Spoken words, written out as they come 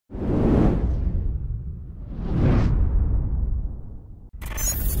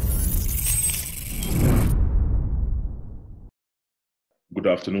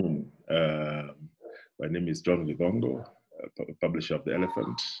afternoon. My name is John Ligongo, publisher of The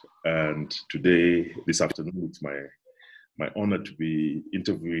Elephant, and this afternoon, it's my honor to be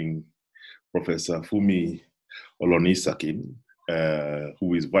interviewing Professor Funmi Olonisakin,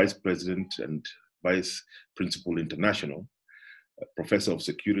 who is Vice President and Vice Principal International, Professor of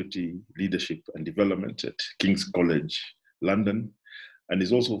Security, Leadership and Development at King's College, London, and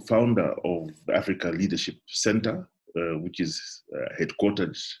is also founder of the Africa Leadership Center, which is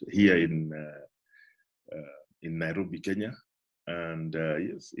headquartered here in Nairobi, Kenya, and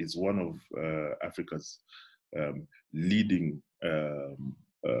yes, is one of Africa's leading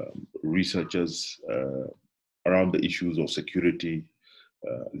researchers around the issues of security,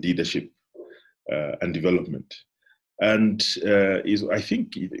 leadership, and development. And I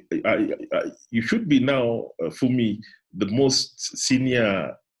think you should be now, Funmi, the most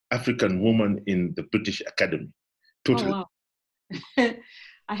senior African woman in the British Academy. Totally. Oh, wow.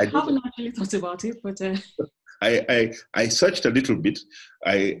 I haven't actually thought about it, but I searched a little bit.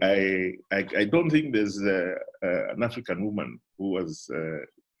 I don't think there's an African woman who is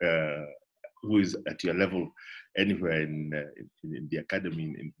at your level anywhere in the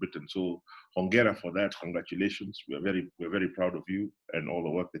academy in Britain. So hongera for that. Congratulations. We're very proud of you and all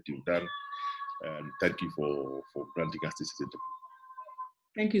the work that you've done. And thank you for granting us this interview.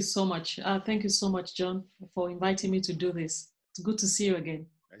 Thank you so much. Thank you so much, John, for inviting me to do this. It's good to see you again.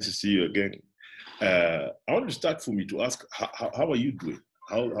 Nice to see you again. I want to start for me to ask, how are you doing?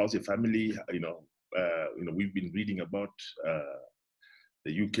 How's your family? We've been reading about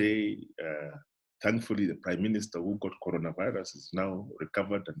the UK. Thankfully, the Prime Minister who got coronavirus is now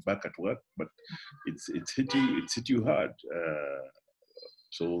recovered and back at work, but it's hit you hard.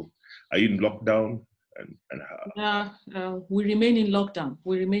 So, are you in lockdown? And how? We remain in lockdown.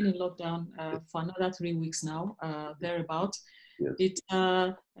 We remain in lockdown for another 3 weeks now, thereabout. Yes.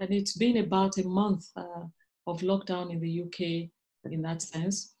 And it's been about a month of lockdown in the UK in that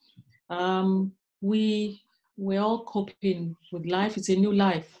sense. We're all coping with life. It's a new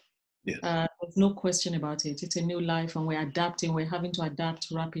life. Yes. There's no question about it. It's a new life and we're adapting. We're having to adapt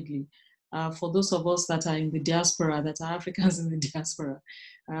rapidly. For those of us that are in the diaspora, that are Africans in the diaspora,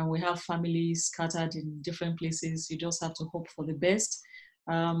 we have families scattered in different places. You just have to hope for the best.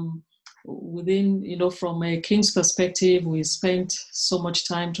 From a King's perspective, we spent so much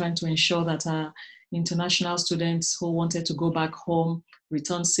time trying to ensure that our international students who wanted to go back home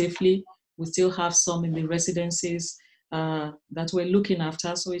return safely. We still have some in the residencies that we're looking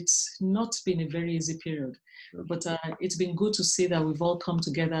after. So it's not been a very easy period. But it's been good to see that we've all come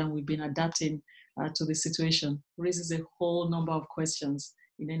together and we've been adapting to the situation. It raises a whole number of questions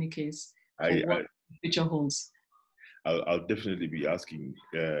in any case, what the future holds. I'll definitely be asking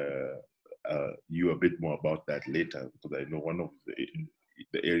you a bit more about that later, because I know one of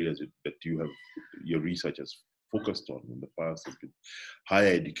the areas that your research has focused on in the past has been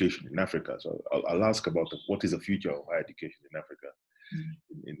higher education in Africa. So I'll ask about what is the future of higher education in Africa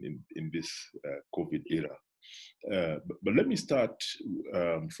in this COVID era. But let me start,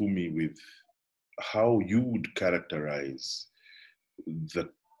 Funmi, with how you would characterize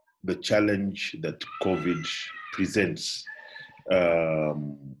the challenge that COVID presents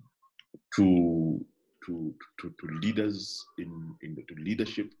to leaders to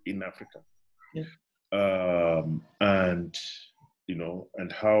leadership in Africa. Yeah. And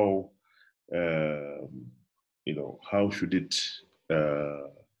how how should it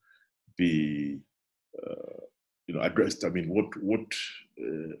be addressed? I mean,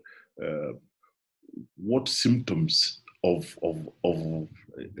 what symptoms of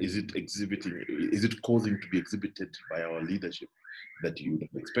is it exhibiting? Is it causing to be exhibited by our leadership that you would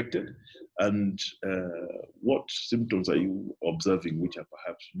have expected? And what symptoms are you observing which are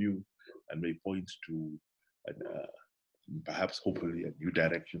perhaps new and may point to perhaps hopefully a new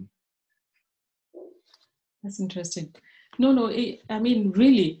direction? That's interesting.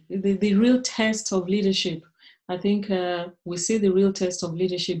 Really, the real test of leadership, I think we see the real test of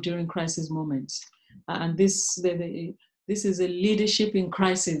leadership during crisis moments. And this is a leadership in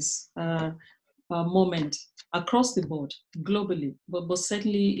crisis moment across the board, globally, but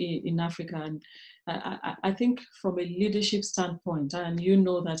certainly in Africa. And I think from a leadership standpoint, and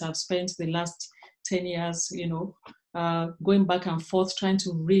that I've spent the last 10 years, going back and forth, trying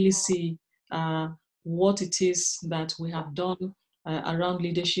to really see what it is that we have done around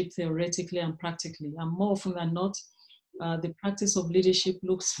leadership theoretically and practically. And more often than not, the practice of leadership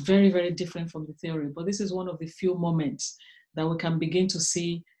looks very, very different from the theory. But this is one of the few moments that we can begin to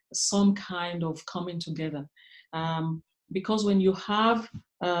see some kind of coming together. Because when we have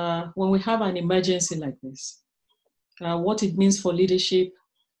an emergency like this, what it means for leadership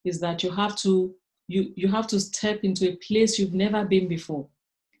is that you have to step into a place you've never been before.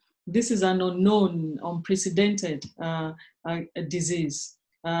 This is an unknown, unprecedented disease.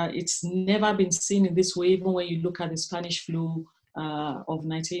 It's never been seen in this way, even when you look at the Spanish flu of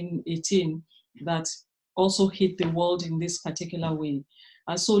 1918, that also hit the world in this particular way.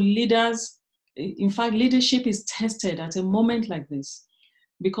 So leaders, in fact, leadership is tested at a moment like this,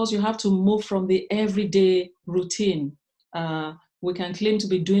 because you have to move from the everyday routine. We can claim to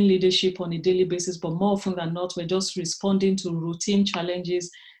be doing leadership on a daily basis, but more often than not, we're just responding to routine challenges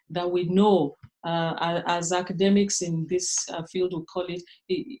that we know, as academics in this field will call it,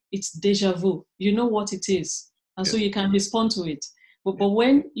 it's deja vu. You know what it is, and so you can respond to it. But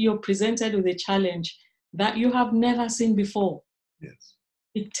when you're presented with a challenge that you have never seen before,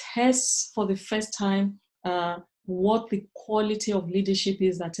 it tests for the first time what the quality of leadership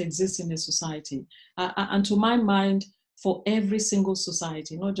is that exists in a society. And to my mind, for every single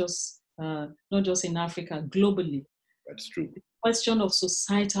society, not just in Africa, globally. That's true. The question of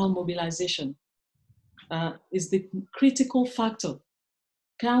societal mobilization is the critical factor.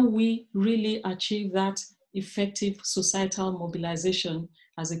 Can we really achieve that effective societal mobilization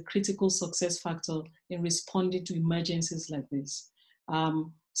as a critical success factor in responding to emergencies like this?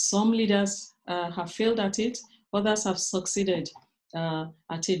 Some leaders have failed at it, others have succeeded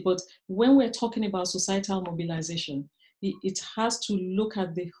at it. But when we're talking about societal mobilization, it has to look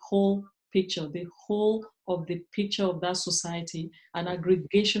at the whole picture, the whole of the picture of that society, an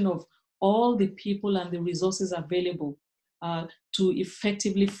aggregation of all the people and the resources available to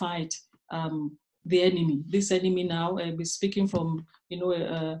effectively fight the enemy. This enemy now, we're speaking from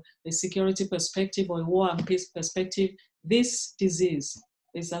a security perspective or a war and peace perspective. This disease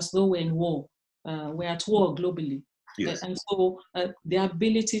is as though we're in war. We're at war globally. Yes. And so the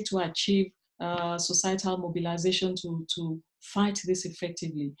ability to achieve societal mobilization to fight this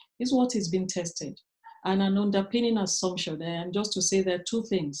effectively is what is being tested. And an underpinning assumption, and just to say there are two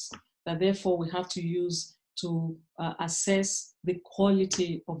things that therefore we have to use to assess the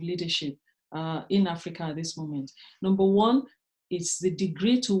quality of leadership in Africa at this moment. Number one, it's the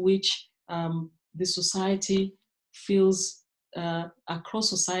degree to which the society feels, across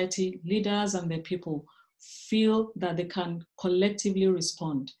society, leaders and their people feel that they can collectively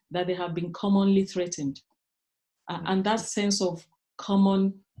respond, that they have been commonly threatened. And that sense of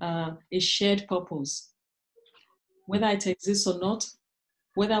common, a shared purpose, whether it exists or not,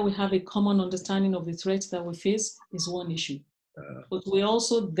 whether we have a common understanding of the threats that we face is one issue. But we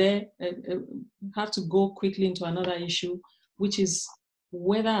also there have to go quickly into another issue, which is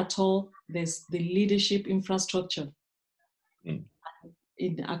whether at all there's the leadership infrastructure.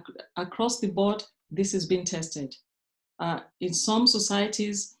 Across the board, this is being tested. In some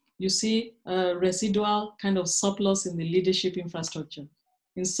societies, you see a residual kind of surplus in the leadership infrastructure.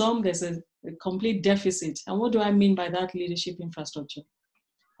 In some, there's a complete deficit. And what do I mean by that leadership infrastructure?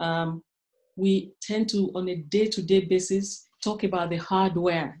 We tend to, on a day-to-day basis, talk about the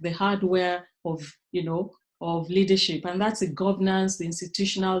hardware of leadership. And that's the governance, the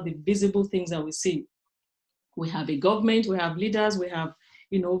institutional, the visible things that we see. We have a government, we have leaders, we have,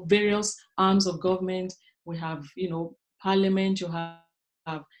 various arms of government, we have, parliament, you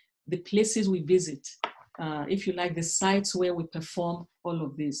have the places we visit, if you like, the sites where we perform all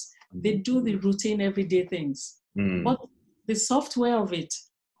of this. They do the routine everyday things, but the software of it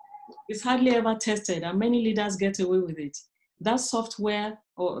is hardly ever tested, and many leaders get away with it. That software,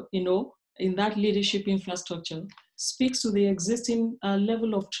 or in that leadership infrastructure, speaks to the existing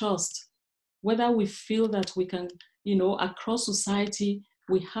level of trust, whether we feel that we can, across society,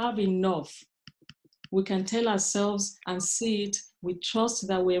 we have enough. We can tell ourselves and see it. We trust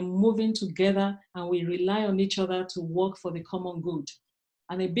that we're moving together and we rely on each other to work for the common good.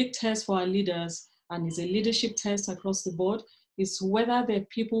 And a big test for our leaders, and it's a leadership test across the board, is whether the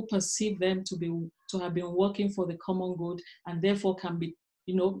people perceive them to have been working for the common good, and therefore can be,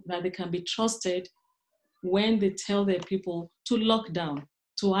 that they can be trusted when they tell their people to lock down,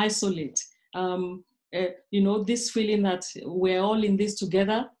 to isolate. This feeling that we're all in this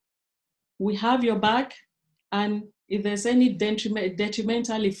together, we have your back, and if there's any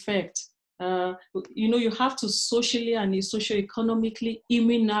detrimental effect, you have to socially and socioeconomically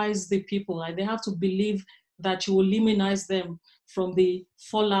immunize the people. Like they have to believe that you will immunize them from the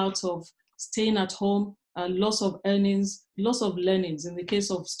fallout of staying at home, loss of earnings, loss of learnings in the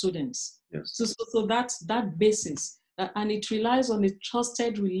case of students. Yes. So that's that basis, and it relies on a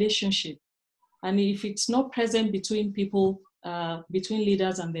trusted relationship. And if it's not present between people, between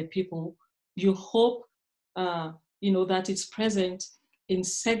leaders and their people, you hope, that it's present in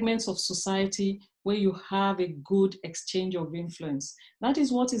segments of society where you have a good exchange of influence. That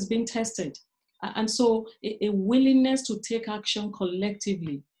is what is being tested. And so a willingness to take action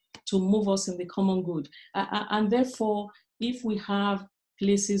collectively to move us in the common good. And therefore, if we have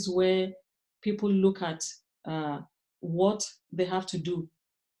places where people look at what they have to do,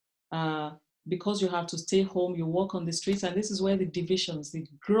 because you have to stay home, you walk on the streets, and this is where the divisions, the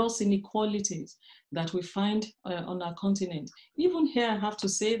gross inequalities that we find on our continent. Even here, I have to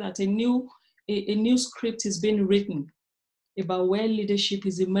say that a new script is being written about where leadership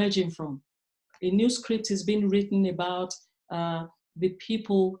is emerging from. A new script is being written about the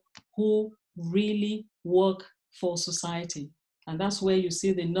people who really work for society. And that's where you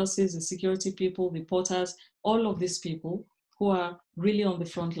see the nurses, the security people, the porters, all of these people who are really on the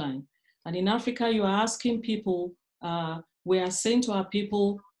front line. And in Africa, you are asking people, we are saying to our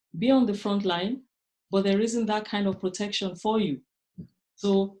people, be on the front line, but there isn't that kind of protection for you.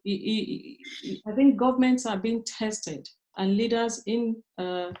 So I think governments are being tested, and leaders in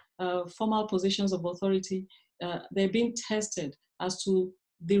formal positions of authority, they're being tested as to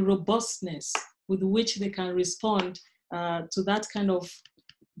the robustness with which they can respond to that kind of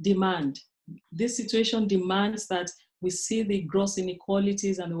demand. This situation demands that we see the gross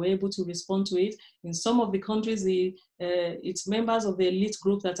inequalities and we're able to respond to it. In some of the countries, it's members of the elite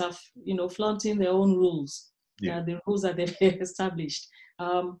group that are, flaunting their own rules, the rules that they've established.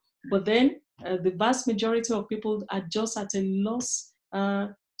 But then the vast majority of people are just at a loss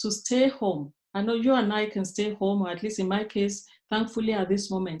to stay home. I know you and I can stay home, or at least in my case, thankfully at this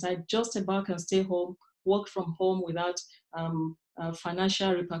moment, I just about can stay home, work from home without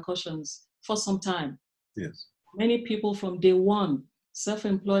financial repercussions for some time. Yes. Many people from day one,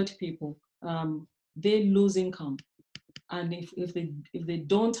 self-employed people, they lose income. And if they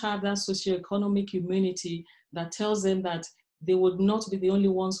don't have that socioeconomic immunity that tells them that they would not be the only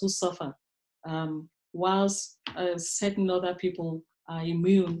ones who suffer, whilst certain other people are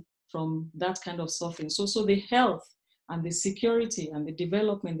immune from that kind of suffering. So the health and the security and the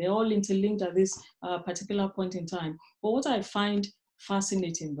development, they're all interlinked at this particular point in time. But what I find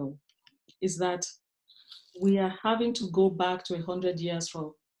fascinating, though, is that we are having to go back to 100 years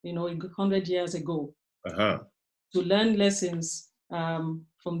from, 100 years ago to learn lessons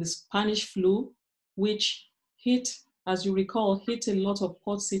from the Spanish flu, which hit, as you recall, hit a lot of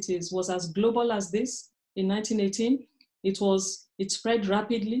port cities, was as global as this in 1918. It spread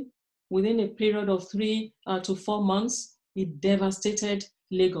rapidly. Within a period of 3 to 4 months, it devastated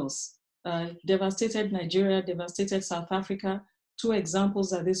Lagos, devastated Nigeria, devastated South Africa. 2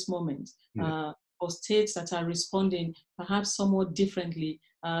 examples at this moment of states that are responding perhaps somewhat differently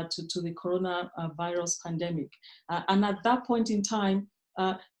to the coronavirus pandemic. And at that point in time,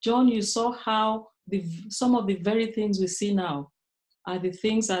 John, you saw how some of the very things we see now are the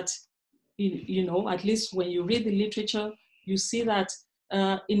things that, at least when you read the literature, you see that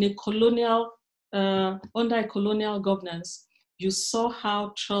in a colonial, under a colonial governance, you saw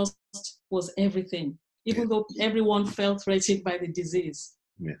how trust was everything, even though everyone felt threatened by the disease.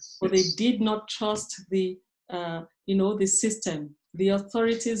 But they did not trust the system, the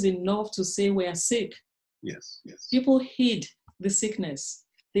authorities enough to say we are sick. People hid the sickness.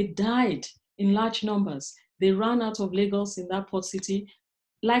 They died in large numbers. They ran out of Lagos in that port city.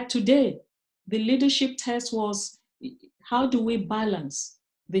 Like today, the leadership test was, how do we balance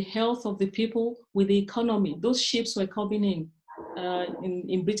the health of the people with the economy? Those ships were coming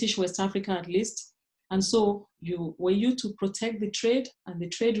in British West Africa at least. And so were you to protect the trade and the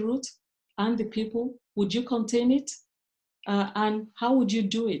trade route and the people? Would you contain it? And how would you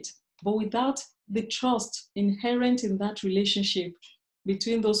do it? But without the trust inherent in that relationship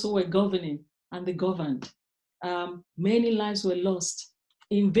between those who were governing and the governed, many lives were lost.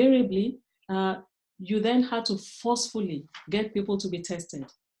 Invariably, you then had to forcefully get people to be tested.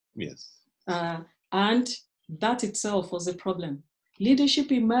 And that itself was a problem.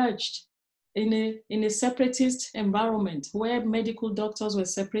 Leadership emerged in a separatist environment where medical doctors were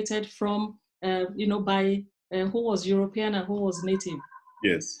separated from, by who was European and who was native.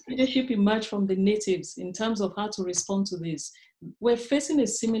 Leadership emerged from the natives in terms of how to respond to this. We're facing a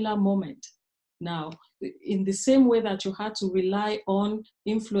similar moment now, in the same way that you had to rely on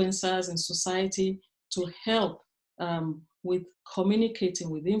influencers in society to help with communicating,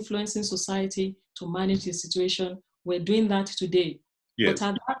 with influencing society to manage the situation. We're doing that today. But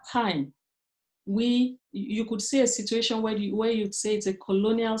at that time, you could see a situation where you'd say it's a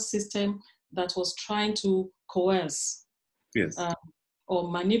colonial system that was trying to coerce or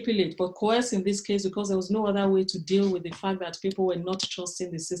manipulate, but coerce in this case because there was no other way to deal with the fact that people were not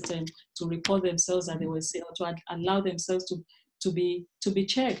trusting the system to report themselves that they were sick, or to allow themselves to be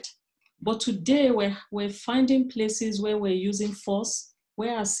checked. But today we're finding places where we're using force,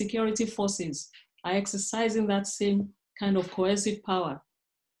 where our security forces are exercising that same kind of coercive power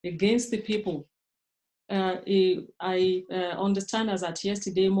against the people. I understand as at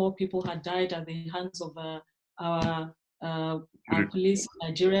yesterday, more people had died at the hands of our police in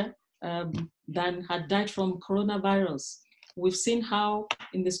Nigeria than had died from coronavirus. We've seen how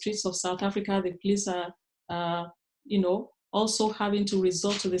in the streets of South Africa, the police are, also having to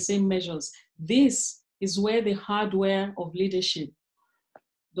resort to the same measures. This is where the hardware of leadership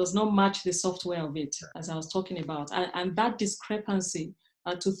does not match the software of it, as I was talking about. And that discrepancy,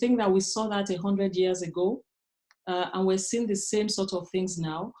 to think that we saw that 100 years ago, and we're seeing the same sort of things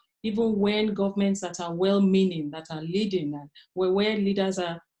now, even when governments that are well-meaning, that are leading, where leaders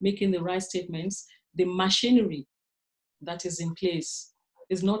are making the right statements, the machinery that is in place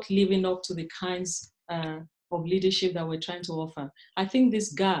is not living up to the kinds of leadership that we're trying to offer. I think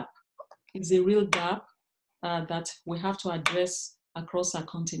this gap is a real gap that we have to address across our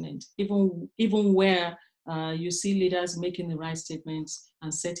continent, even where you see leaders making the right statements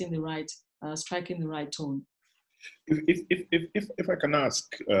and setting the right, striking the right tone. If I can ask,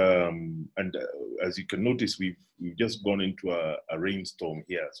 and as you can notice, we've just gone into a rainstorm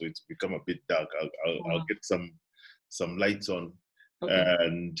here, so it's become a bit dark. I'll get some lights on, okay.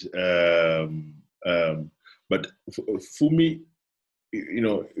 And but Funmi,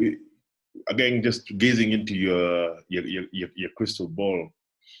 again, just gazing into your crystal ball,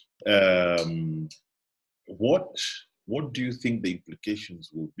 what do you think the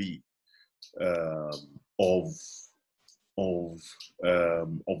implications will be of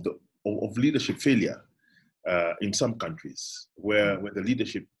leadership failure in some countries where the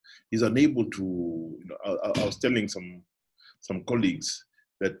leadership is unable to? I was telling some colleagues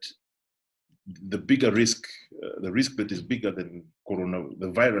that the bigger risk, the risk that is bigger than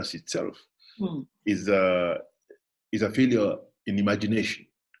the virus itself, is a failure in imagination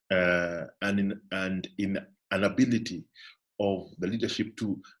and in an ability of the leadership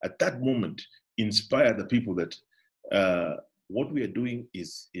to, at that moment, inspire the people that what we are doing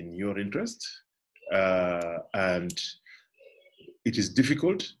is in your interest, and it is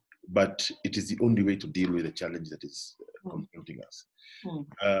difficult, but it is the only way to deal with the challenge that is confronting us.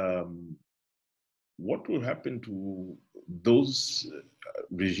 What will happen to those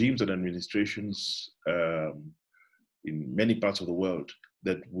regimes and administrations in many parts of the world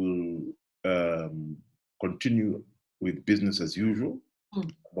that will continue with business as usual?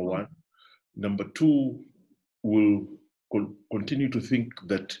 Number one. Number two, will continue to think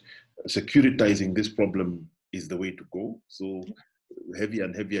that securitizing this problem is the way to go. So heavier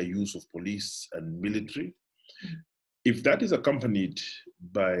and heavier use of police and military. If that is accompanied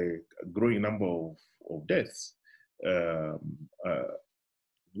by a growing number of deaths,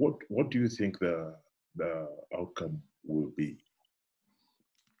 what do you think the outcome will be?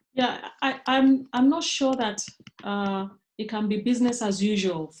 Yeah, I'm not sure that it can be business as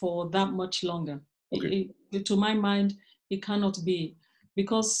usual for that much longer. Okay. To my mind, it cannot be,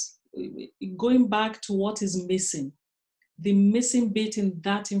 because going back to what is missing, the missing bit in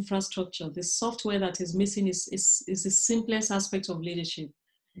that infrastructure, the software that is missing is the simplest aspect of leadership,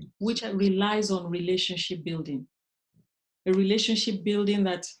 which relies on relationship building. A relationship building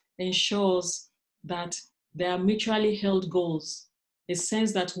that ensures that there are mutually held goals, a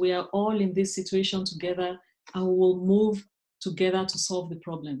sense that we are all in this situation together and we will move together to solve the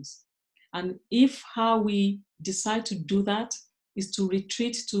problems. And if how we decide to do that is to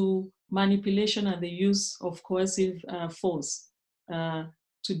retreat to manipulation and the use of coercive force to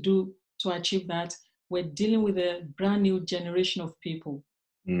achieve that, we're dealing with a brand new generation of people.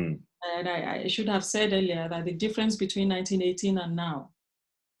 And I should have said earlier that the difference between 1918 and now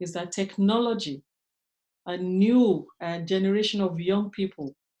is that technology, a new generation of young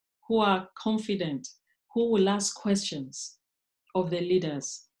people who are confident, who will ask questions of their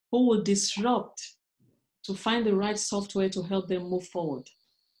leaders, who will disrupt to find the right software to help them move forward.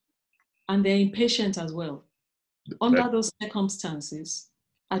 And they're impatient as well. Under those circumstances,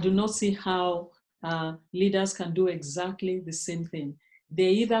 I do not see how leaders can do exactly the same thing. They're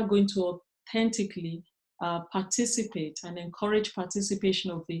either going to authentically participate and encourage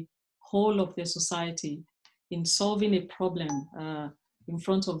participation of the whole of their society in solving a problem in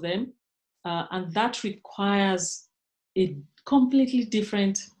front of them. And that requires a completely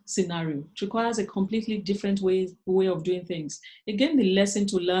different scenario. It requires a completely different way of doing things. Again, the lesson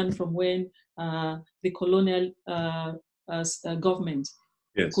to learn from when the colonial government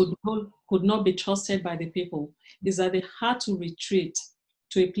could not be trusted by the people is that they had to retreat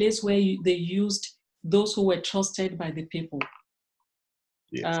to a place where they used those who were trusted by the people.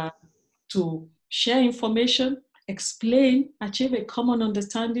 Yes. to share information, explain, achieve a common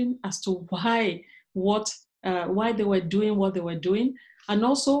understanding as to why they were doing what they were doing, and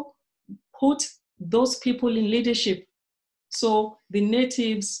also put those people in leadership. So the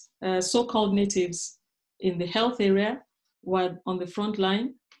natives, so-called natives in the health area were on the front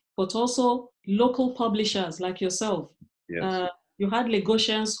line, but also local publishers like yourself. Yes. You had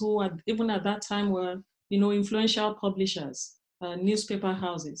Lagosians who even at that time were, influential publishers, newspaper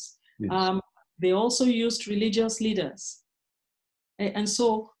houses. Yes. They also used religious leaders. And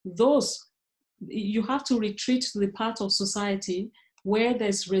so you have to retreat to the part of society where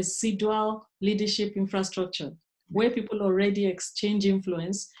there's residual leadership infrastructure, where people already exchange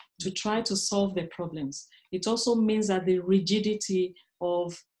influence to try to solve their problems. It also means that the rigidity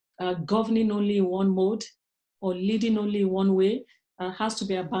of governing only in one mode or leading only in one way has to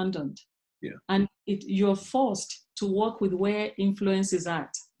be abandoned. Yeah. And you're forced to work with where influence is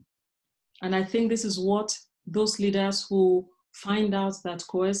at. And I think this is what those leaders who find out that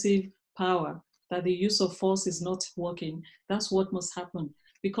coercive power, that the use of force is not working, that's what must happen.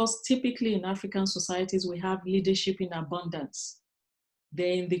 Because typically in African societies, we have leadership in abundance.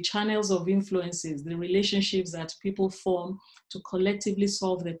 They're in the channels of influences, the relationships that people form to collectively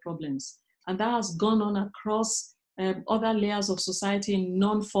solve their problems. And that has gone on across other layers of society in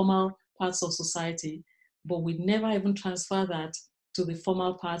non-formal parts of society. But we never even transfer that to the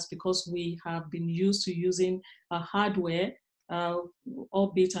formal parts because we have been used to using a hardware,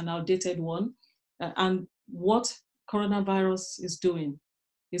 albeit an outdated one. And what coronavirus is doing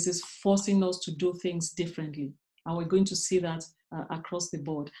is forcing us to do things differently. And we're going to see that across the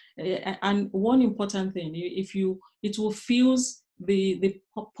board. And one important thing, it will fuse the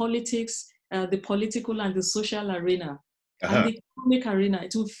politics, the political and the social arena, and the economic arena.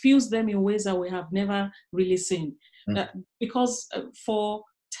 It will fuse them in ways that we have never really seen. Because for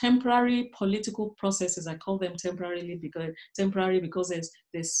temporary political processes, I call them temporary because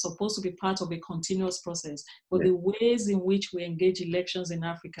they're supposed to be part of a continuous process. But the ways in which we engage elections in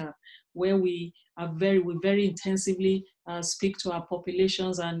Africa, where we very intensively speak to our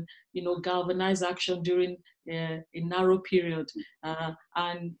populations and galvanize action during a narrow period,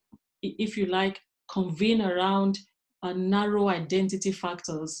 and if you like, convene around narrow identity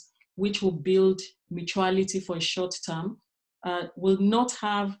factors which will build mutuality for a short term, will not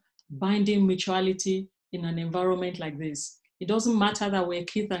have binding mutuality in an environment like this. It doesn't matter that we're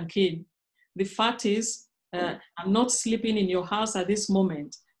kith and kin. The fact is, I'm not sleeping in your house at this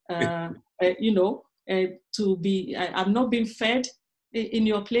moment. I'm not being fed in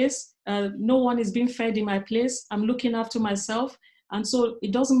your place. No one is being fed in my place. I'm looking after myself. And so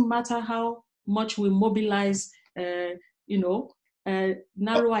it doesn't matter how much we mobilize,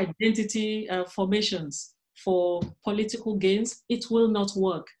 narrow identity formations for political gains, it will not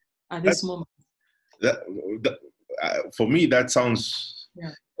work at this moment. For me, that sounds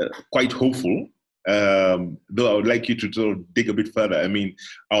quite hopeful. Though I would like you to sort of dig a bit further. I mean,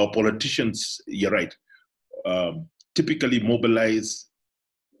 our politicians, you're right, typically mobilize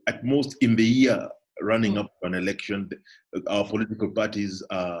at most in the year running up to an election. Our political parties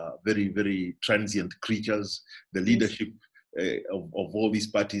are very, very transient creatures. The leadership of all these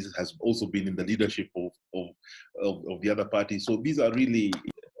parties has also been in the leadership of the other parties. So these are really,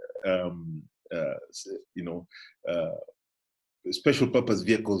 special purpose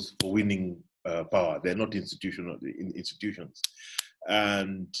vehicles for winning power. They're not institutions.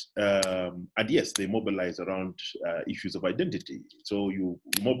 And yes, they mobilize around issues of identity. So you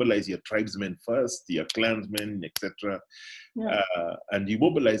mobilize your tribesmen first, your clansmen, etc., and you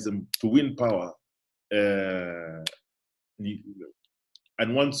mobilize them to win power.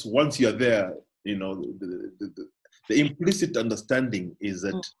 And once you're there, the implicit understanding is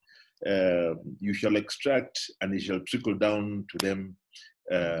that you shall extract and it shall trickle down to them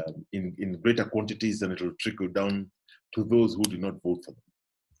in greater quantities than it will trickle down to those who do not vote for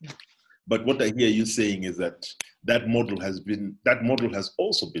them. But what I hear you saying is that model has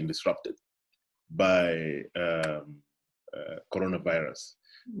also been disrupted by coronavirus.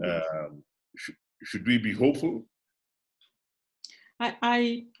 Should we be hopeful?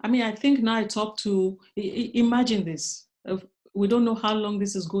 I mean, I think now I talk to, imagine this. We don't know how long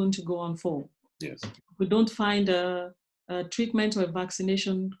this is going to go on for. Yes. We don't find a treatment or a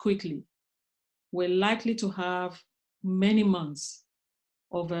vaccination quickly. We're likely to have many months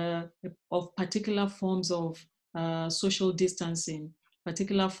of particular forms of social distancing,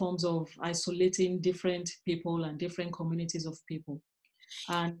 particular forms of isolating different people and different communities of people.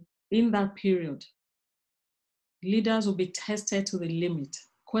 And in that period, leaders will be tested to the limit.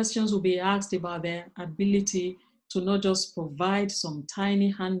 Questions will be asked about their ability to not just provide some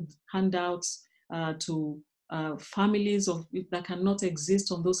tiny handouts to families that cannot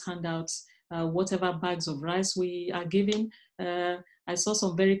exist on those handouts, whatever bags of rice we are giving. I saw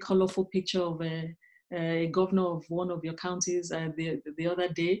some very colorful picture of a governor of one of your counties the other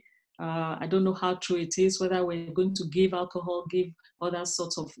day. I don't know how true it is, whether we're going to give alcohol, give other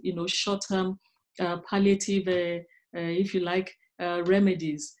sorts of, short-term palliative, if you like,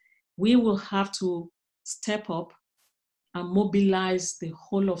 remedies. We will have to step up and mobilize the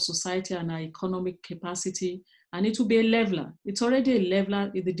whole of society and our economic capacity, and it will be a leveler. It's already a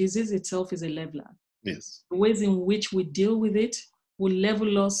leveler. The disease itself is a leveler. Yes. The ways in which we deal with it will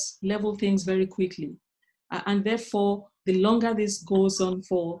level things very quickly. And therefore, the longer this goes on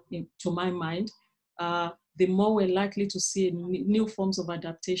for, to my mind, the more we're likely to see new forms of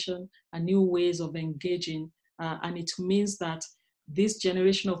adaptation and new ways of engaging. And it means that this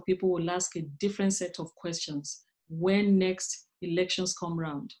generation of people will ask a different set of questions when next elections come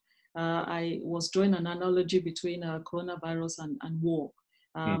round. I was drawing an analogy between coronavirus and war.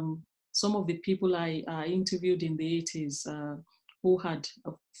 Some of the people I interviewed in the 80s who had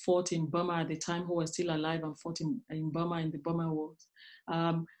fought in Burma at the time, who were still alive and fought in Burma in the Burma Wars,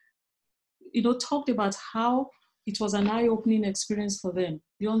 talked about how it was an eye-opening experience for them.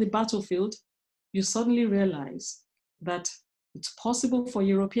 You're on the battlefield, you suddenly realize that it's possible for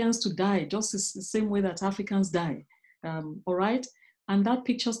Europeans to die just the same way that Africans die, all right? And that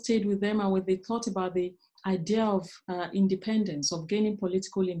picture stayed with them, and when they thought about the idea of independence, of gaining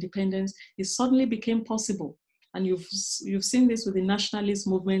political independence, it suddenly became possible. And you've seen this with the nationalist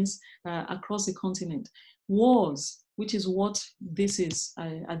movements across the continent. Wars, which is what this is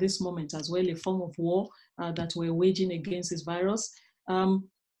at this moment as well, a form of war that we're waging against this virus,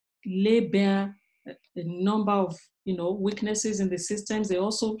 lay bare a number of weaknesses in the systems. They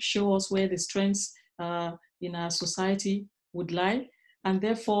also show us where the strengths in our society would lie. And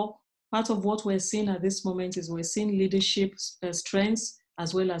therefore, part of what we're seeing at this moment is we're seeing leadership strengths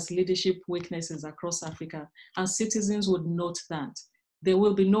as well as leadership weaknesses across Africa. And citizens would note that. There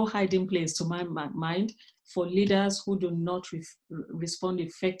will be no hiding place, to my mind, for leaders who do not respond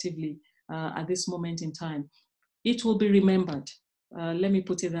effectively at this moment in time. It will be remembered. Let me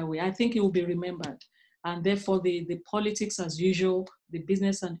put it that way. I think it will be remembered. And therefore, the politics as usual, the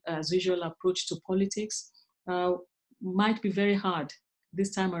business as usual approach to politics might be very hard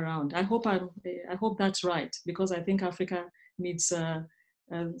this time around. I hope that's right, because I think Africa needs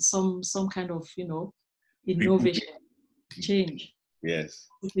some kind of innovation, change. Yes.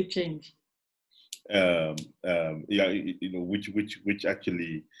 Change. Yeah, which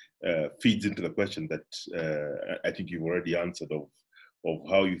actually feeds into the question that I think you've already answered of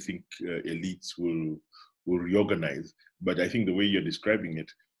how you think elites will reorganize. But I think the way you're describing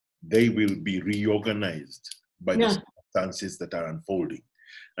it, they will be reorganized by the circumstances that are unfolding,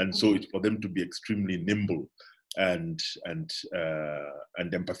 and so it's for them to be extremely nimble and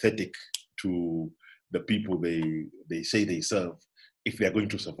empathetic to the people they say they serve, if they are going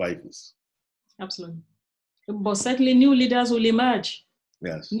to survive this. Absolutely. But certainly new leaders will emerge.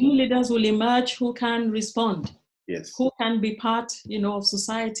 Yes. New leaders will emerge who can respond. Yes. Who can be part, of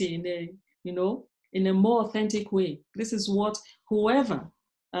society in a more authentic way. This is what whoever,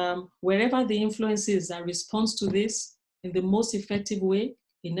 wherever the influence is that responds to this in the most effective way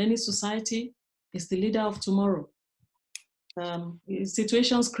in any society is the leader of tomorrow.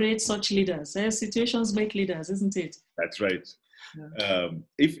 Situations create such leaders. Situations make leaders, isn't it? That's right. Yeah.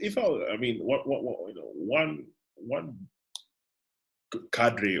 One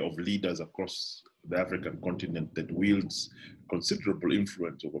cadre of leaders across the African continent that wields considerable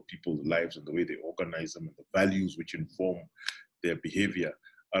influence over people's lives and the way they organize them and the values which inform their behavior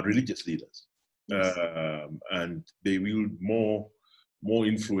are religious leaders. Yes. And they wield more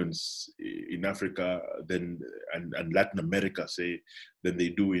influence in Africa and Latin America, say, than they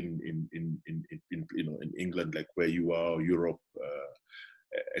do in England, like where you are, or Europe,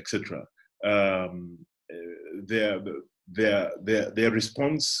 etc. Their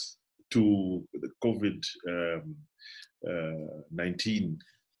response to the COVID-19,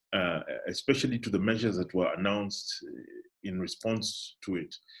 especially to the measures that were announced in response to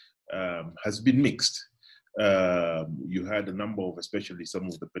it, has been mixed. You had a number of, especially some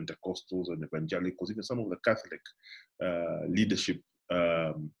of the Pentecostals and evangelicals, even some of the Catholic leadership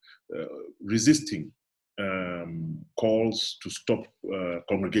resisting calls to stop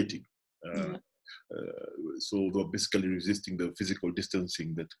congregating. So they're basically resisting the physical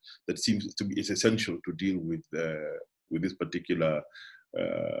distancing that seems to be is essential to deal with this particular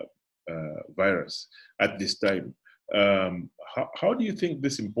virus at this time. How do you think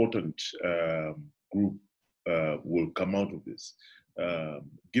this important group will come out of this.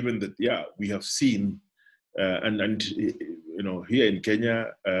 Given that, yeah, we have seen, and you know, here in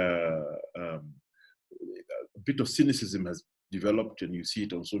Kenya, a bit of cynicism has developed, and you see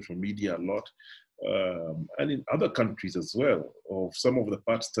it on social media a lot, and in other countries as well, of some of the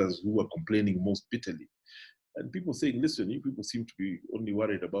pastors who are complaining most bitterly. And people saying, listen, you people seem to be only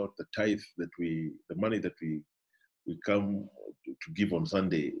worried about the tithe that the money that we come to give on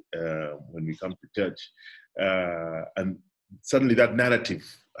Sunday when we come to church. And suddenly that narrative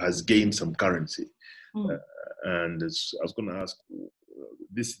has gained some currency. And I was going to ask,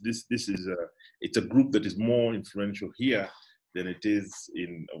 this is it's a group that is more influential here than it is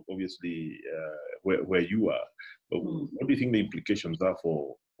in, obviously, where you are. But what do you think the implications are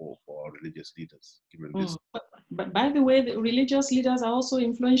for our religious leaders, given this? But by the way, the religious leaders are also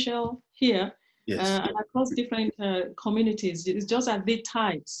influential here. Yes. And across different communities. It's just at the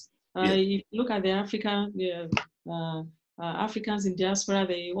tides. If you look at the Africans in diaspora,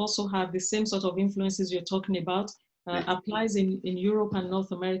 they also have the same sort of influences you're talking about, applies in Europe and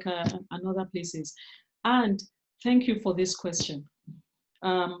North America and other places. And thank you for this question.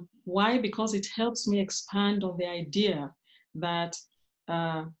 Why? Because it helps me expand on the idea that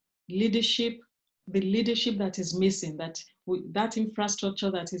leadership, the leadership that is missing, that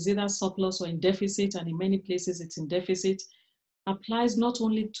infrastructure that is either surplus or in deficit, and in many places it's in deficit, applies not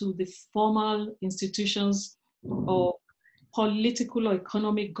only to the formal institutions or political or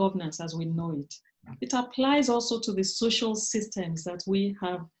economic governance as we know it. It applies also to the social systems that we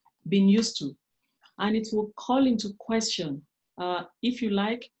have been used to. And it will call into question, if you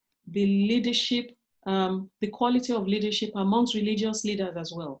like, the leadership, the quality of leadership amongst religious leaders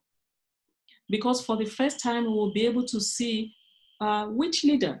as well. Because for the first time, we will be able to see which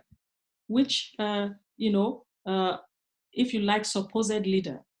leader, which, if you like, supposed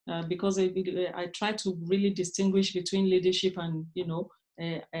leader, because I try to really distinguish between leadership and,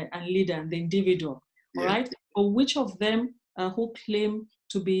 and leader and the individual, all right? Or which of them who claim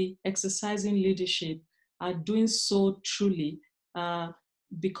to be exercising leadership are doing so truly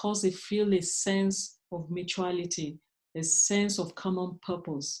because they feel a sense of mutuality, a sense of common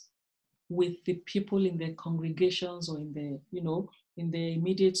purpose with the people in their congregations or in the, in the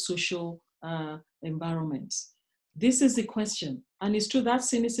immediate social environments. This is the question. And it's true that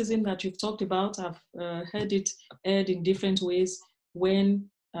cynicism that you've talked about, I've heard it aired in different ways when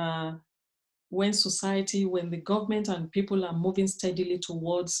society, when the government and people are moving steadily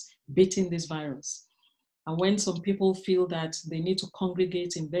towards beating this virus. And when some people feel that they need to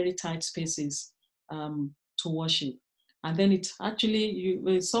congregate in very tight spaces to worship. And then it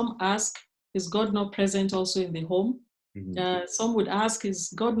actually, some ask, is God not present also in the home? Some would ask,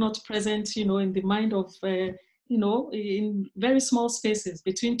 is God not present, in the mind of, in very small spaces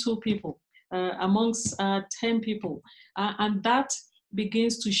between two people, amongst 10 people. And that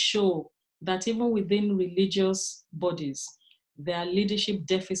begins to show that even within religious bodies, there are leadership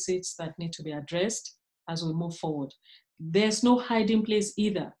deficits that need to be addressed as we move forward. There's no hiding place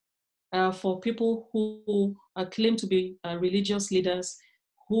either for people who claim to be religious leaders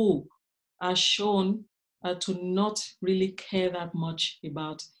who are shown to not really care that much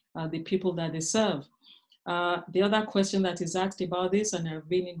about the people that they serve. The other question that is asked about this, and I've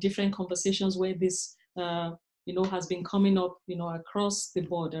been in different conversations where this has been coming up across the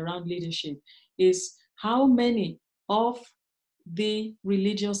board around leadership, is how many of the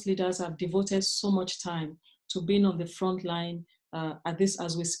religious leaders have devoted so much time to being on the front line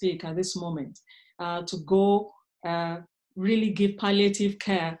as we speak, at this moment, to go really give palliative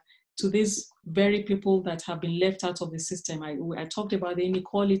care to these very people that have been left out of the system. I talked about the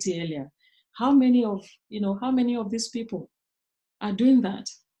inequality earlier. How many of these people are doing that,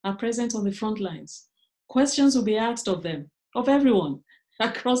 are present on the front lines? Questions will be asked of them, of everyone,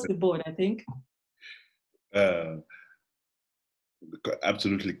 across the board, I think.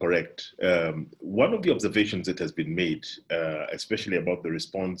 Absolutely correct. One of the observations that has been made, especially about the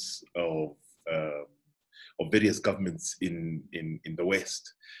response of various governments in the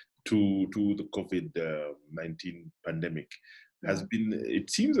West to the COVID-19 pandemic, has been, it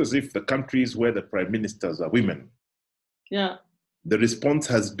seems as if the countries where the prime ministers are women, the response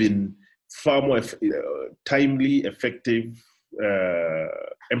has been far more timely, effective,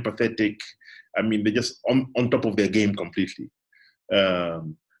 empathetic. I mean, they're just on top of their game completely.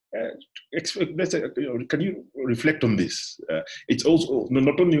 Can you reflect on this? It's also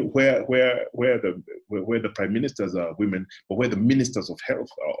not only where the prime ministers are women, but where the ministers of health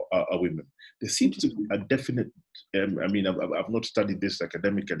are women. There seems to be a definite. I've not studied this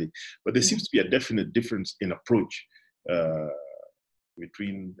academically, but there seems to be a definite difference in approach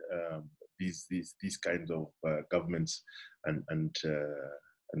between these kinds of governments and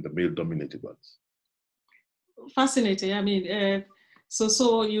the male-dominated ones? Fascinating. I mean,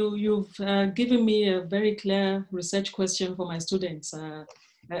 so you've given me a very clear research question for my students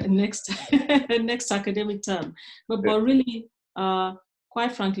next next academic term. But really,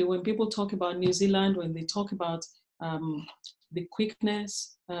 quite frankly, when people talk about New Zealand, when they talk about the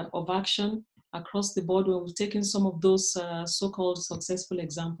quickness of action across the board, when we've taken some of those so-called successful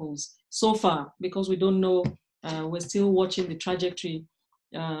examples so far, because we don't know, we're still watching the trajectory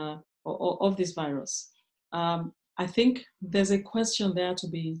of this virus. I think there's a question there to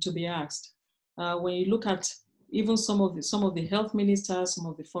be asked. When you look at even some of the health ministers, some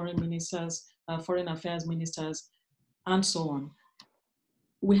of the foreign ministers, foreign affairs ministers, and so on,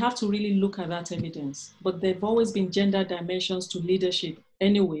 we have to really look at that evidence. But there've always been gender dimensions to leadership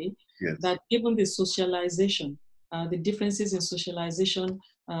anyway. Yes. That given the socialization, the differences in socialization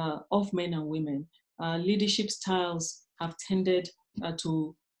of men and women, leadership styles have tended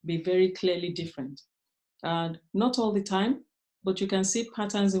to be very clearly different. Not all the time, but you can see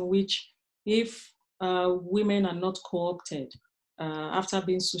patterns in which if women are not co-opted after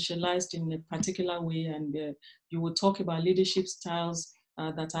being socialized in a particular way, and you will talk about leadership styles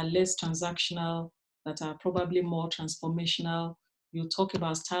that are less transactional, that are probably more transformational. You talk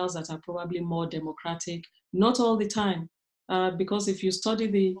about styles that are probably more democratic. Not all the time, because if you study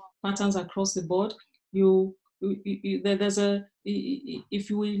the patterns across the board,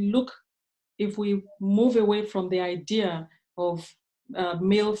 if we move away from the idea of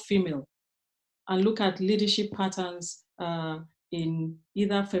male-female and look at leadership patterns in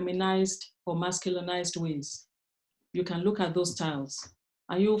either feminized or masculinized ways, you can look at those styles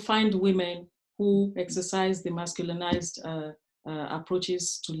and you'll find women who exercise the masculinized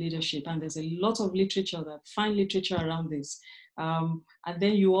approaches to leadership. And there's a lot of literature, fine literature around this. And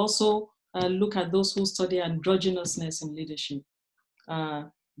then you also look at those who study androgynousness in leadership.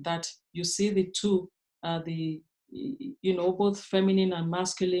 That you see the two, both feminine and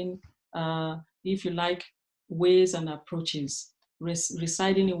masculine, if you like, ways and approaches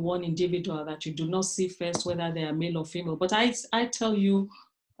residing in one individual that you do not see first whether they are male or female. But I tell you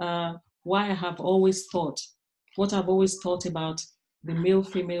why I have always thought, what I've always thought about the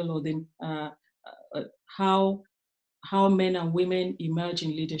male-female or the how men and women emerge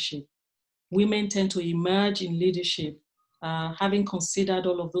in leadership. Women tend to emerge in leadership, having considered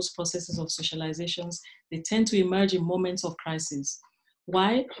all of those processes of socializations, they tend to emerge in moments of crisis.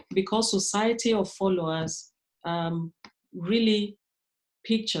 Why? Because society of followers really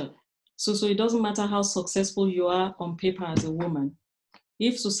picture. So it doesn't matter how successful you are on paper as a woman.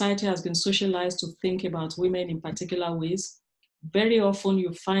 If society has been socialized to think about women in particular ways, very often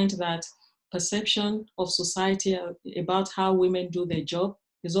you find that perception of society about how women do their job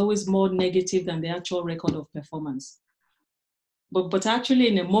is always more negative than the actual record of performance. But actually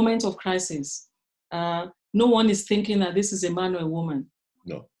in a moment of crisis, no one is thinking that this is a man or a woman.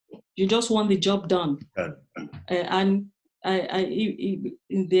 No. You just want the job done. And in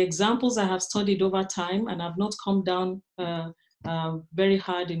the examples I have studied over time, and I've not come down very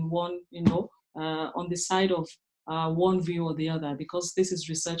hard in one, on the side of one view or the other, because this is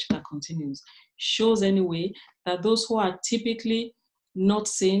research that continues, shows anyway that those who are typically not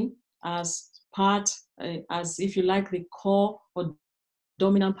seen as part, as if you like, the core or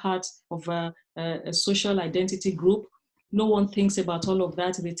dominant part of a social identity group, no one thinks about all of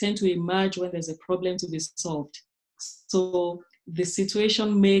that. They tend to emerge when there's a problem to be solved. So the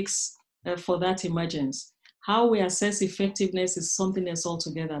situation makes for that emergence. How we assess effectiveness is something else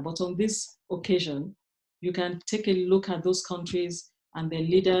altogether. But on this occasion, you can take a look at those countries and their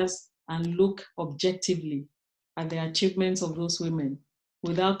leaders and look objectively at the achievements of those women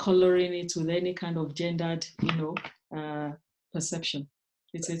without coloring it with any kind of gendered, perception.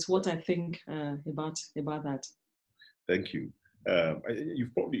 It's what I think about that. Thank you.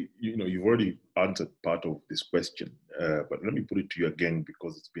 You've probably, you've already answered part of this question, but let me put it to you again,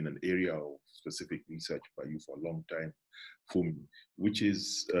 because it's been an area of specific research by you for a long time, Funmi, which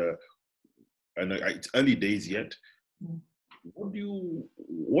is, and it's early days yet.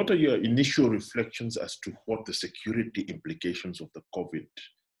 What are your initial reflections as to what the security implications of the COVID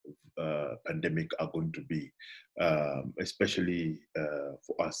pandemic are going to be, especially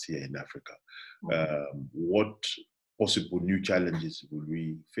for us here in Africa? What possible new challenges will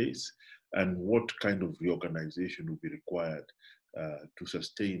we face, and what kind of reorganization will be required to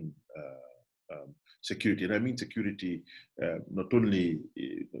sustain security? And I mean security, not only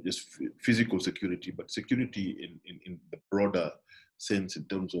just physical security, but security in the broader sense in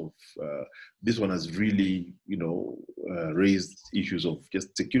terms of this one has really, raised issues of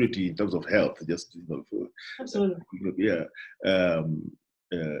just security in terms of health, just, Absolutely.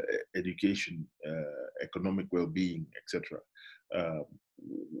 education, economic well-being, etc.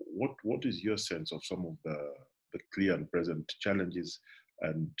 What is your sense of some of the clear and present challenges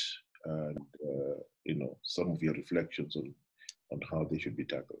and some of your reflections on how they should be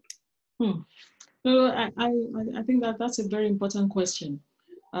tackled? No, I think that's a very important question.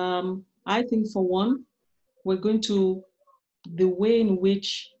 I think for one, the way in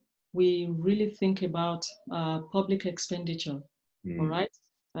which we really think about public expenditure, all right,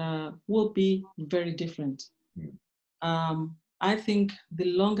 will be very different. I think the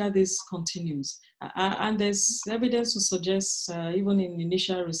longer this continues, and there's evidence to suggest, even in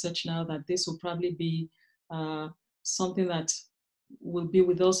initial research now, that this will probably be something that will be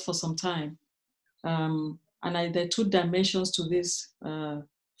with us for some time. And there are two dimensions to this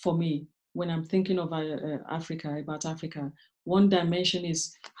for me when I'm thinking of about Africa. One dimension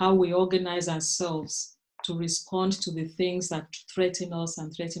is how we organize ourselves to respond to the things that threaten us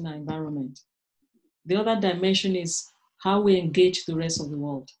and threaten our environment. The other dimension is how we engage the rest of the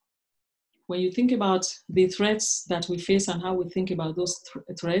world. When you think about the threats that we face and how we think about those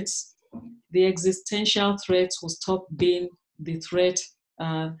threats, the existential threats will stop being the threats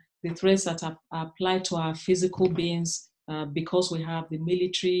that are applied to our physical beings because we have the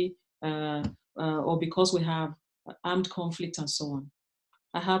military or because we have armed conflict and so on.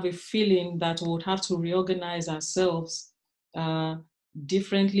 I have a feeling that we would have to reorganize ourselves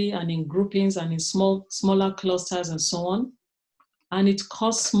differently and in groupings and in smaller clusters and so on. And it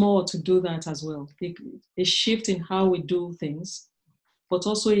costs more to do that as well. A shift in how we do things, but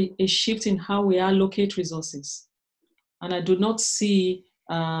also a shift in how we allocate resources. And I do not see,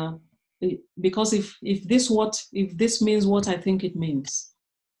 because if this means what I think it means,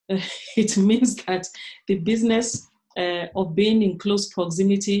 it means that the business of being in close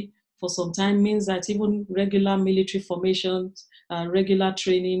proximity for some time means that even regular military formations, regular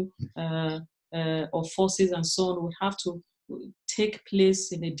training of forces and so on will have to take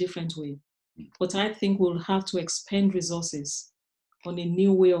place in a different way. But I think we'll have to expend resources on a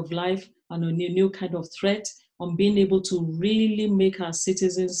new way of life and on a new kind of threat, on being able to really make our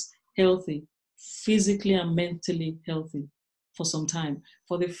citizens healthy, physically and mentally healthy for some time.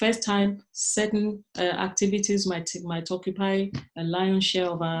 For the first time, certain activities might occupy a lion's share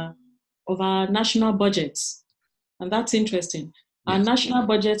of our national budgets. And that's interesting. Yes. Our national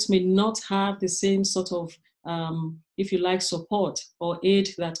budgets may not have the same sort of, if you like, support or aid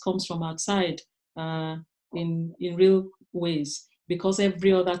that comes from outside in real ways, because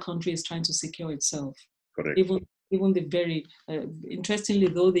every other country is trying to secure itself. Correct. Even the very, interestingly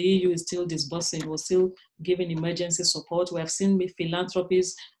though, the EU is still disbursing, we're still giving emergency support. We have seen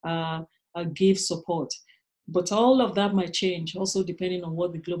philanthropies give support. But all of that might change, also depending on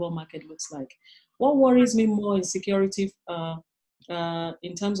what the global market looks like. What worries me more in security,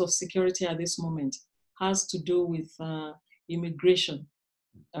 in terms of security at this moment, has to do with immigration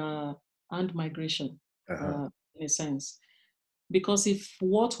and migration, in a sense. Because if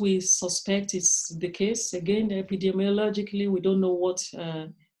what we suspect is the case, again, epidemiologically, we don't know what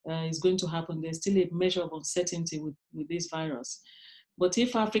is going to happen. There's still a measure of uncertainty with this virus. But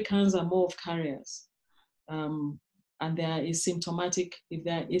if Africans are more of carriers, and they are asymptomatic, if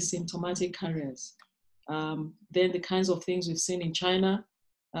they are asymptomatic carriers, then the kinds of things we've seen in China,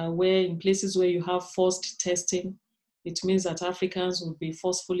 where in places where you have forced testing, it means that Africans will be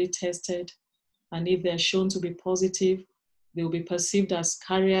forcefully tested. And if they're shown to be positive, they will be perceived as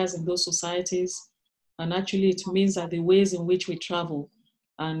carriers in those societies. And actually it means that the ways in which we travel,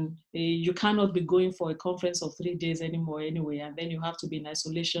 and you cannot be going for a conference of 3 days anymore anyway, and then you have to be in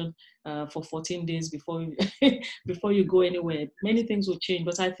isolation for 14 days before you go anywhere. Many things will change,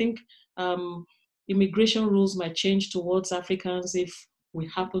 but I think immigration rules might change towards Africans if we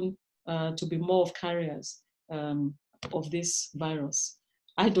happen to be more of carriers of this virus.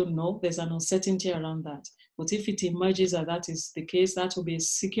 I don't know, there's an uncertainty around that. But if it emerges that that is the case, that will be a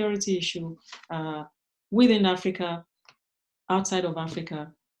security issue within Africa, outside of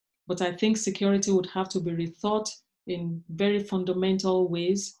Africa. But I think security would have to be rethought in very fundamental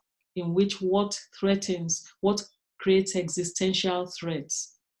ways in which what creates existential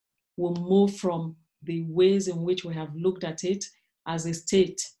threats will move from the ways in which we have looked at it as a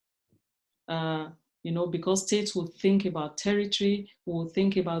state. Because states will think about territory, will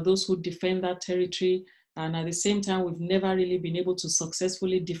think about those who defend that territory. And at the same time, we've never really been able to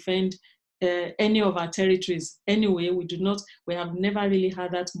successfully defend any of our territories. Anyway, we have never really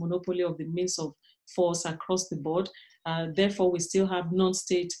had that monopoly of the means of force across the board. Therefore, we still have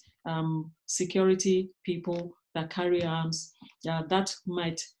non-state security people that carry arms. That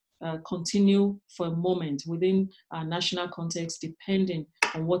might continue for a moment within our national context, depending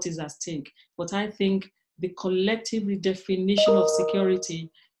on what is at stake. But I think the collective redefinition of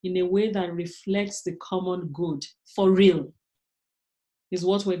security in a way that reflects the common good for real is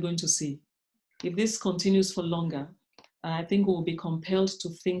what we're going to see. If this continues for longer, I think we will be compelled to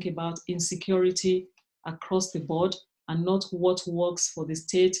think about insecurity across the board and not what works for the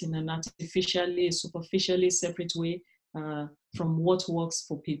state in an artificially, superficially separate way from what works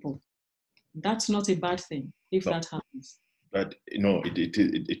for people. That's not a bad thing if that happens. But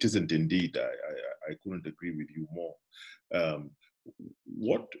it isn't indeed. I couldn't agree with you more.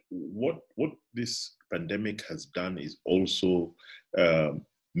 What this pandemic has done is also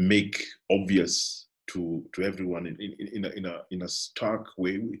make obvious to everyone in a stark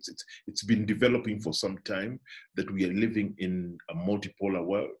way. It's been developing for some time that we are living in a multipolar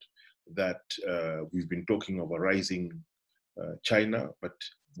world. That we've been talking of a rising China, but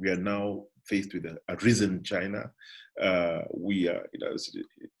we are now faced with a risen China. We are,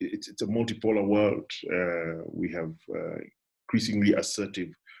 it's a multipolar world. We have increasingly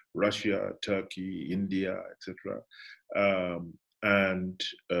assertive Russia, Turkey, India, etc. And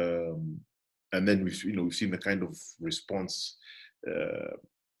then we've seen the kind of response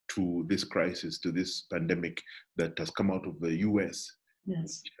to this crisis, to this pandemic that has come out of the US.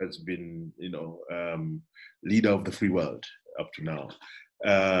 Yes, which has been leader of the free world up to now.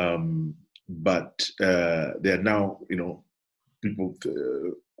 But there are now people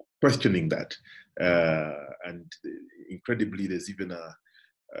questioning that, and incredibly, there's even a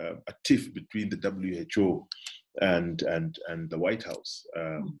tiff between the WHO and the White House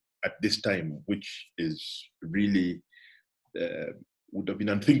at this time, which is really would have been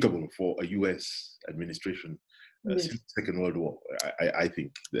unthinkable for a US administration since the Second World War. I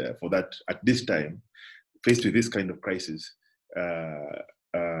think for that at this time, faced with this kind of crisis,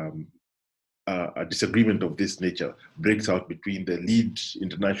 a disagreement of this nature breaks out between the lead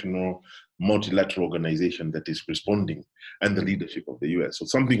international multilateral organization that is responding and the leadership of the US. So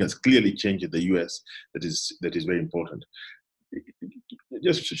something has clearly changed in the US that is very important.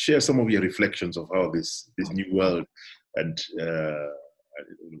 Just share some of your reflections of how this new world and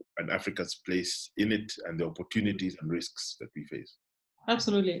Africa's place in it and the opportunities and risks that we face.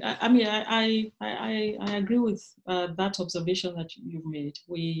 Absolutely. I agree with that observation that you've made.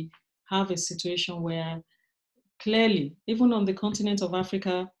 We have a situation where clearly, even on the continent of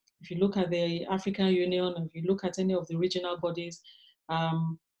Africa, if you look at the African Union, if you look at any of the regional bodies,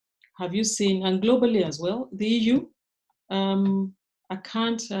 have you seen, and globally as well, the EU, I've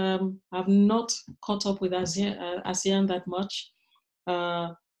not caught up with ASEAN that much,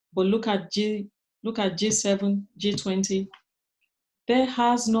 but look at G7, G20. There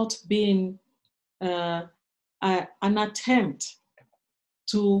has not been an attempt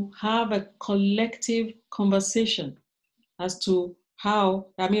to have a collective conversation as to how,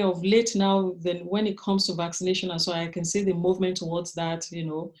 of late now, then when it comes to vaccination, and so I can see the movement towards that,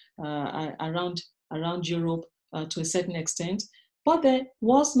 around Europe to a certain extent. But there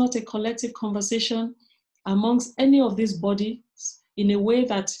was not a collective conversation amongst any of these bodies in a way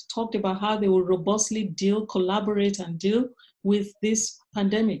that talked about how they will robustly collaborate and deal with this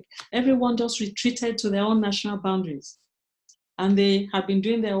pandemic. Everyone just retreated to their own national boundaries, and they have been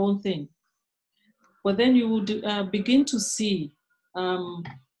doing their own thing. But then you would begin to see, I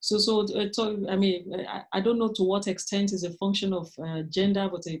don't know to what extent is a function of gender,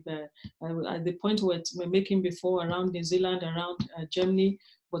 but at the point we're making before around New Zealand, around Germany,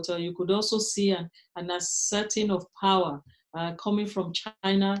 but you could also see an asserting of power coming from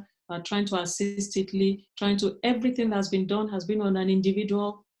China, trying to assist Italy, everything that's been done has been on an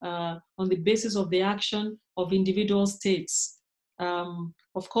individual, on the basis of the action of individual states.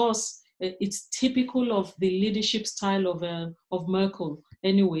 Of course, it's typical of the leadership style of Merkel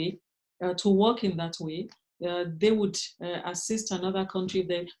anyway, to work in that way. They would assist another country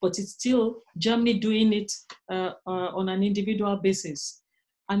there, but it's still Germany doing it on an individual basis.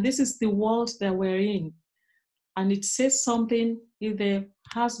 And this is the world that we're in. And it says something if there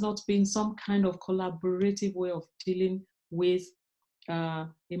has not been some kind of collaborative way of dealing with a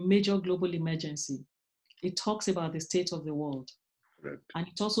major global emergency. It talks about the state of the world. Right. And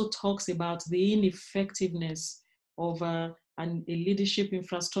it also talks about the ineffectiveness of a leadership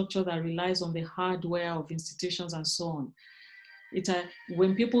infrastructure that relies on the hardware of institutions and so on.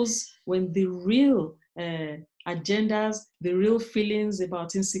 When the real agendas, the real feelings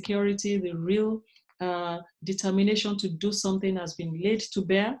about insecurity, the real determination to do something has been laid to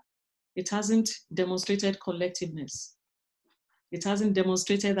bear, it hasn't demonstrated collectiveness. It hasn't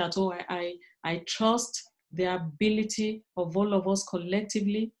demonstrated that, oh, I trust the ability of all of us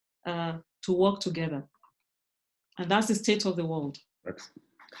collectively to work together. And that's the state of the world.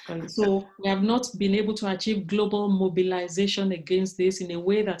 So we have not been able to achieve global mobilization against this in a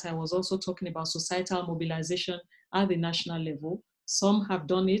way that I was also talking about societal mobilization at the national level. Some have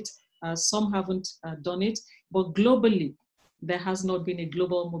done it, some haven't done it, but globally, there has not been a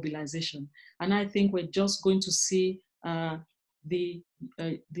global mobilization. And I think we're just going to see the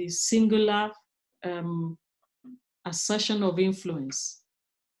singular assertion of influence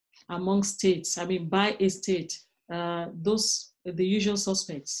among states, I mean, by a state, the usual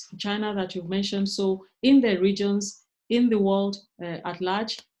suspects, China that you've mentioned, so in their regions, in the world at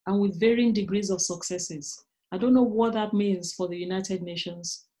large, and with varying degrees of successes. I don't know what that means for the United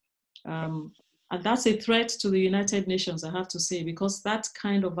Nations. And that's a threat to the United Nations, I have to say, because that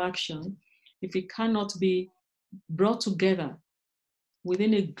kind of action, if it cannot be brought together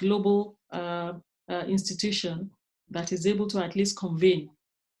within a global institution that is able to at least convene,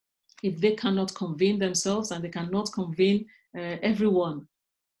 if they cannot convene themselves and they cannot convene everyone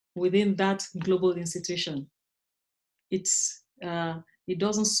within that global institution, it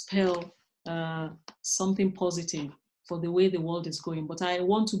doesn't spell something positive for the way the world is going. But I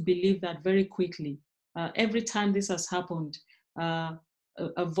want to believe that very quickly. Every time this has happened,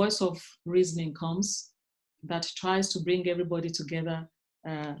 a voice of reasoning comes that tries to bring everybody together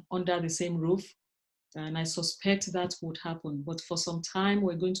under the same roof. And I suspect that would happen. But for some time,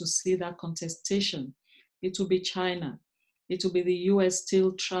 we're going to see that contestation. It will be China. It will be the US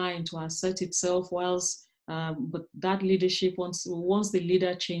still trying to assert itself, whilst, but that leadership, once the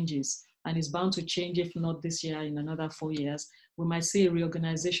leader changes, and is bound to change, if not this year, in another 4 years, we might see a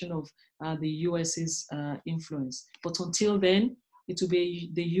reorganization of the US's influence. But until then, it will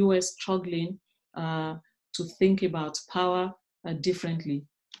be the US struggling to think about power differently,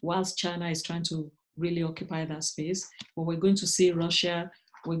 whilst China is trying to really occupy that space. But we're going to see Russia,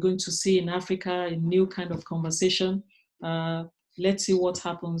 we're going to see in Africa a new kind of conversation. Let's see what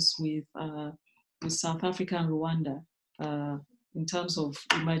happens with South Africa and Rwanda in terms of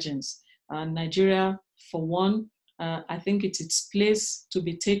emergence. Nigeria, for one, I think it's its place to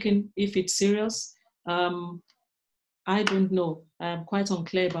be taken if it's serious. I don't know. I'm quite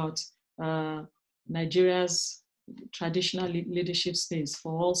unclear about Nigeria's traditional leadership space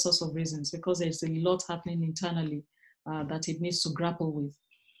for all sorts of reasons, because there's a lot happening internally that it needs to grapple with.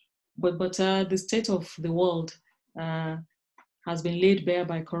 But the state of the world has been laid bare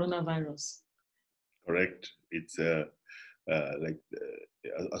by coronavirus. Correct. It's like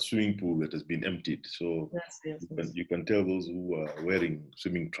a swimming pool that has been emptied. So yes. You can tell those who are wearing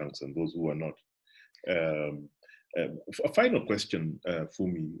swimming trunks and those who are not. A final question,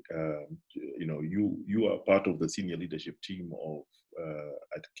 Funmi. You are part of the senior leadership team of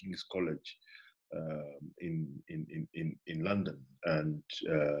at King's College in London, and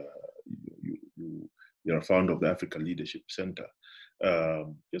you're a founder of the Africa Leadership Center.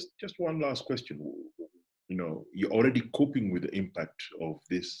 Just one last question. You're already coping with the impact of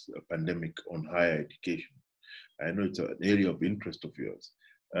this pandemic on higher education. I know it's an area of interest of yours.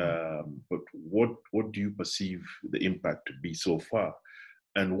 But what do you perceive the impact to be so far,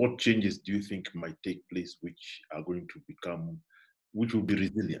 and what changes do you think might take place which will be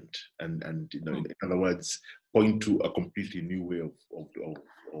resilient and in other words, point to a completely new way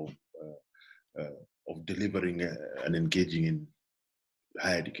of delivering and engaging in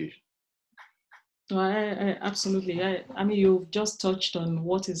higher education? I absolutely. I mean, you've just touched on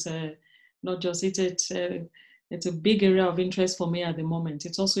what is not just it's a big area of interest for me at the moment.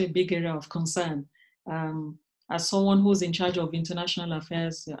 It's also a big area of concern. As someone who's in charge of international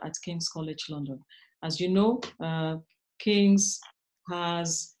affairs at King's College London, as you know, King's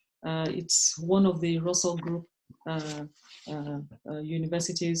has, it's one of the Russell Group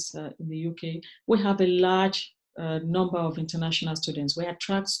universities in the UK. We have a large number of international students. We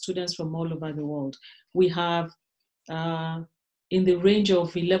attract students from all over the world. We have in the range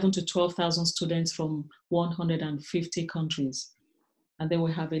of 11 to 12,000 students from 150 countries. And then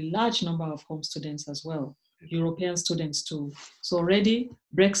we have a large number of home students as well, European students too. So already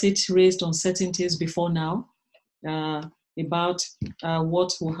Brexit raised uncertainties before now about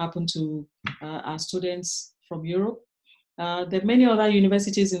what will happen to our students from Europe. There are many other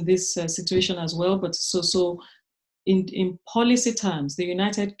universities in this situation as well, but so in policy terms, the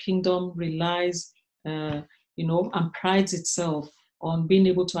United Kingdom relies and prides itself on being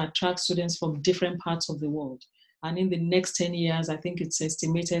able to attract students from different parts of the world. And in the next 10 years, I think it's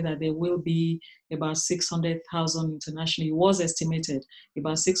estimated that there will be about 600,000 international, it was estimated,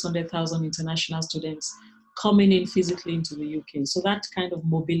 about 600,000 international students coming in physically into the UK. So that kind of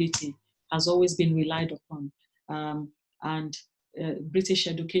mobility has always been relied upon. And British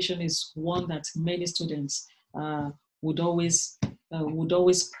education is one that many students would always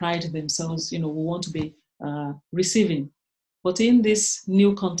pride themselves, we want to be receiving. But in this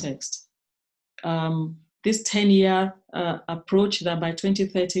new context, this 10-year approach that by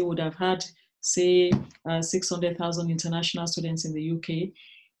 2030 would have had, say, 600,000 international students in the UK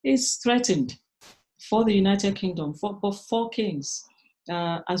is threatened for the United Kingdom, for Kings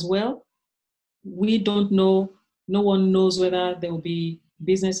as well. We don't know, no one knows whether there will be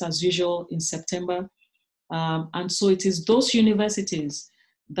business as usual in September. And so it is those universities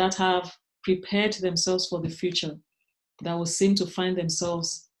that have prepared themselves for the future that will seem to find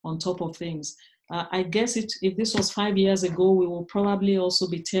themselves on top of things. I guess if this was 5 years ago, we will probably also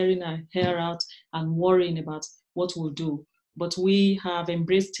be tearing our hair out and worrying about what we'll do. But we have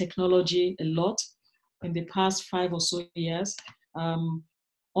embraced technology a lot in the past 5 or so years.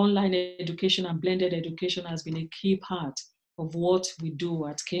 Online education and blended education has been a key part of what we do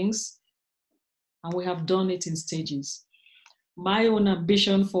at King's, and we have done it in stages. My own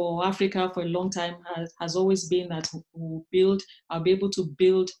ambition for Africa for a long time has always been that I'll be able to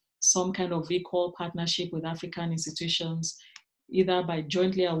build some kind of equal partnership with African institutions, either by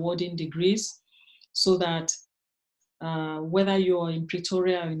jointly awarding degrees, so that whether you're in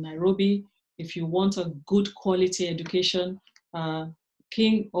Pretoria or in Nairobi, if you want a good quality education,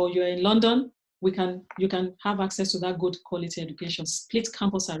 King, or you're in London, you can have access to that good quality education, split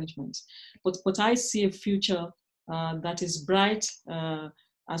campus arrangements. But I see a future that is bright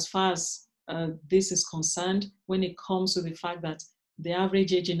as far as this is concerned, when it comes to the fact that the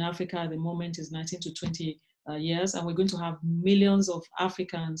average age in Africa at the moment is 19 to 20 years, and we're going to have millions of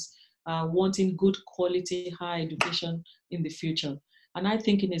Africans wanting good quality, high education in the future. And I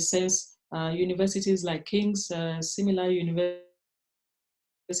think in a sense, universities like King's, similar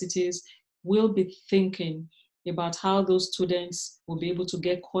universities, will be thinking about how those students will be able to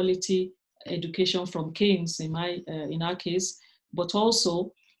get quality education from King's in our case, but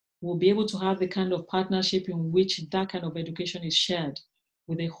also will be able to have the kind of partnership in which that kind of education is shared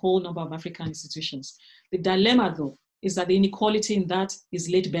with a whole number of African institutions. The dilemma, though, is that the inequality in that is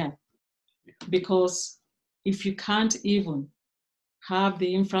laid bare, because if you can't even have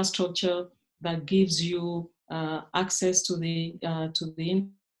the infrastructure that gives you access to the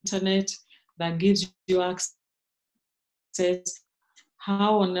internet, that gives you access,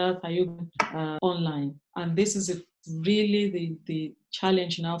 how on earth are you online? And this is really the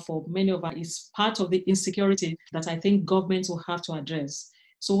challenge now for many of us. It's part of the insecurity that I think governments will have to address.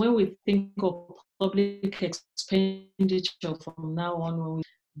 So when we think of public expenditure from now on,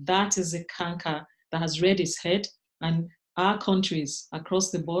 that is a canker that has reared its head, and our countries across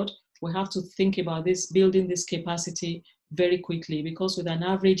the board, we have to think about this, building this capacity very quickly, because with an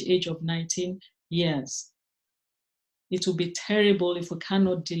average age of 19 years, it will be terrible if we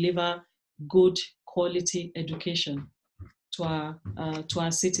cannot deliver good quality education to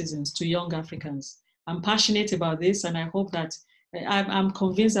our citizens, to young Africans. I'm passionate about this, and I hope that I'm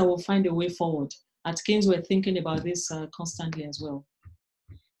convinced I will find a way forward. At King's, we're thinking about this constantly as well.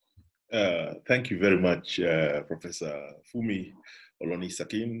 Thank you very much, Professor Funmi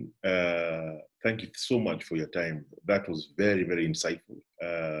Olonisakin. Thank you so much for your time. That was very, very insightful.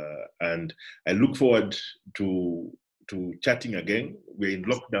 And I look forward to chatting again. We're in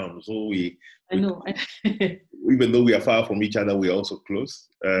lockdown, so I know. even though we are far from each other, we are also close.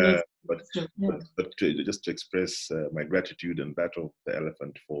 Yes, but just to express my gratitude and that of the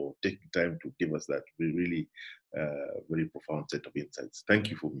Elephant for taking time to give us that really very profound set of insights. Thank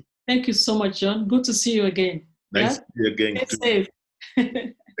you, Funmi. Thank you so much, John. Good to see you again. Nice to see you again. Stay safe.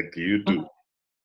 Thank you. You too.